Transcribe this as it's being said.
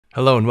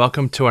Hello and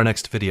welcome to our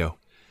next video.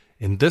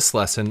 In this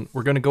lesson,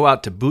 we're going to go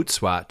out to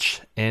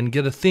Bootswatch and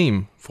get a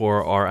theme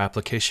for our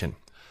application.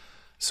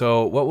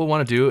 So what we'll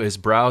want to do is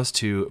browse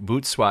to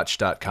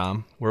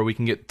bootswatch.com where we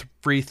can get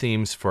free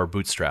themes for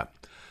Bootstrap.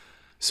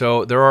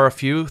 So there are a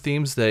few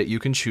themes that you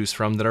can choose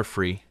from that are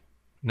free.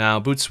 Now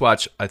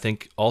Bootswatch, I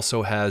think,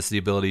 also has the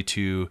ability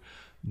to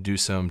do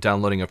some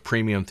downloading of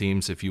premium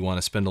themes if you want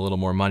to spend a little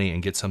more money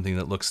and get something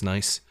that looks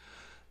nice.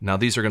 Now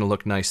these are going to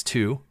look nice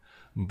too,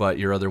 but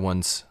your other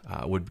ones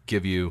would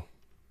give you,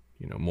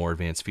 more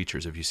advanced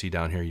features. If you see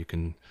down here, you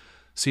can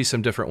see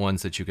some different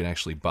ones that you can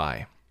actually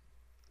buy.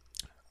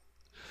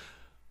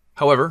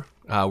 However,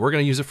 we're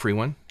going to use a free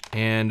one,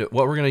 and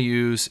what we're going to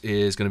use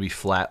is going to be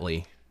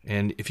Flatly.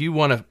 And if you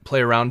want to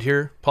play around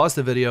here, pause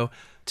the video,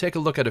 take a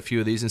look at a few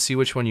of these and see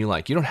which one you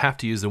like. You don't have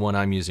to use the one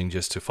I'm using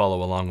just to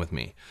follow along with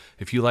me.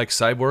 If you like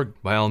Cyborg,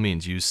 by all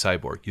means use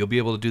Cyborg. You'll be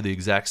able to do the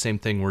exact same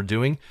thing we're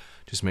doing,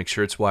 just make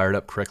sure it's wired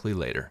up correctly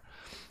later,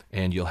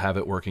 and you'll have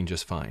it working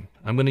just fine.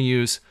 I'm going to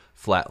use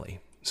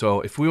Flatly.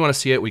 So if we want to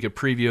see it, we could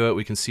preview it,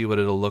 we can see what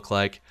it'll look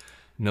like.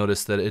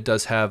 Notice that it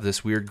does have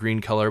this weird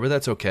green color, but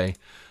that's okay.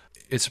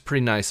 It's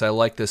pretty nice. I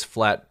like this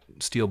flat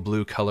steel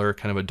blue color,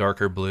 kind of a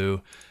darker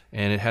blue,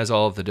 and it has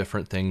all of the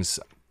different things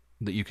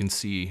that you can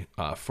see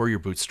for your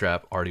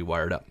Bootstrap already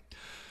wired up.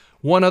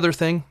 One other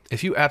thing,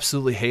 if you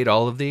absolutely hate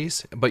all of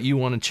these, but you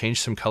want to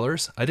change some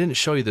colors, I didn't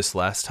show you this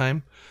last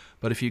time,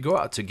 but if you go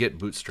out to Get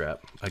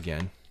Bootstrap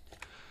again,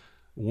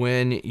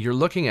 when you're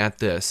looking at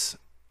this,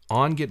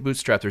 on Get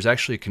Bootstrap, there's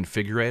actually a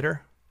configurator.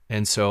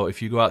 And so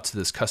if you go out to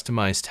this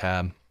Customize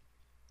tab,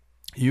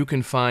 you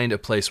can find a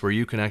place where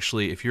you can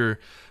actually, if you're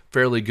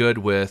fairly good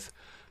with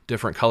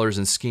different colors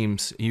and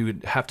schemes, you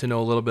would have to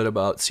know a little bit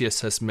about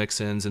CSS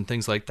mix-ins and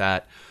things like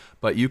that.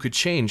 But you could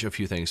change a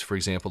few things. For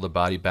example, the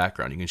body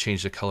background. You can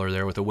change the color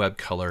there with a web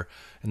color.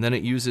 And then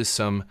it uses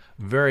some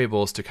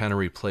variables to kind of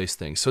replace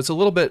things. So it's a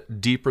little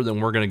bit deeper than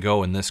we're going to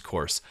go in this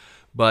course.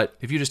 But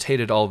if you just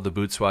hated all of the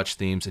Bootswatch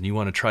themes and you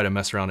want to try to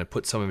mess around and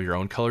put some of your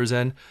own colors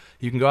in,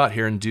 you can go out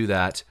here and do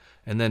that.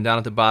 And then down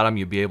at the bottom,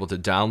 you'll be able to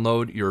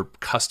download your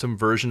custom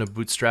version of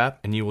Bootstrap,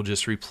 and you will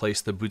just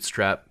replace the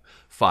Bootstrap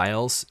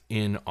files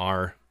in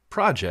our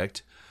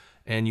project,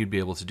 and you'd be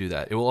able to do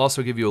that. It will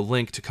also give you a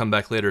link to come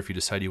back later if you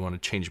decide you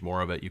want to change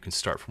more of it. You can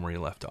start from where you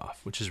left off,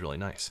 which is really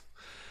nice.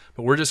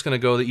 But we're just going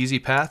to go the easy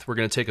path. We're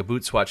going to take a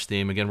Bootswatch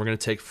theme. Again, we're going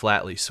to take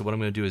Flatly. So what I'm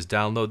going to do is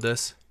download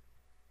this,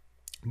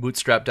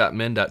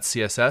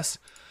 bootstrap.min.css,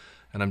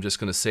 and I'm just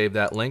going to save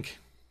that link,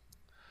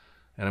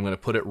 and I'm going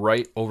to put it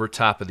right over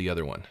top of the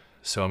other one.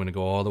 So I'm going to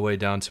go all the way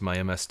down to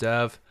my MS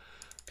Dev,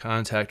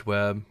 contact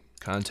web,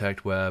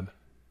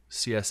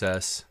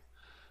 CSS,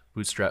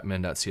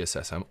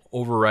 bootstrap.min.css. I'm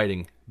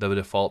overwriting the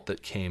default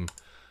that came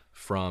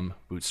from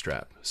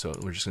Bootstrap. So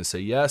we're just going to say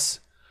yes,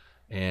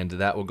 and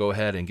that will go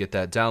ahead and get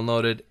that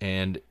downloaded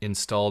and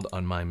installed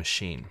on my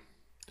machine.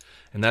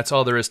 And that's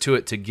all there is to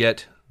it to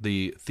get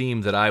the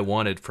theme that I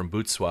wanted from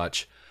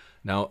Bootswatch.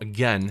 Now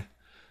again,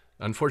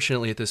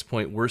 unfortunately at this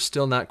point we're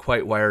still not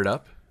quite wired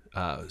up.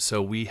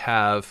 So we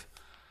have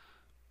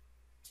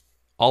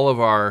all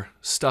of our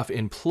stuff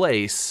in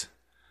place,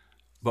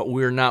 but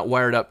we're not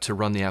wired up to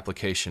run the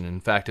application. In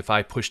fact, if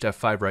I pushed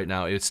F5 right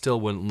now, it still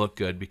wouldn't look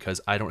good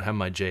because I don't have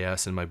my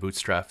JS and my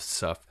Bootstrap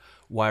stuff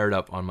wired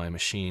up on my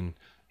machine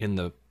in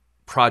the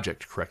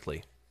project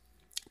correctly.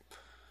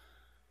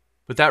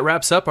 But that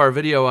wraps up our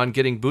video on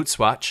getting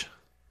Bootswatch.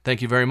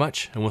 Thank you very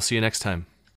much, and we'll see you next time.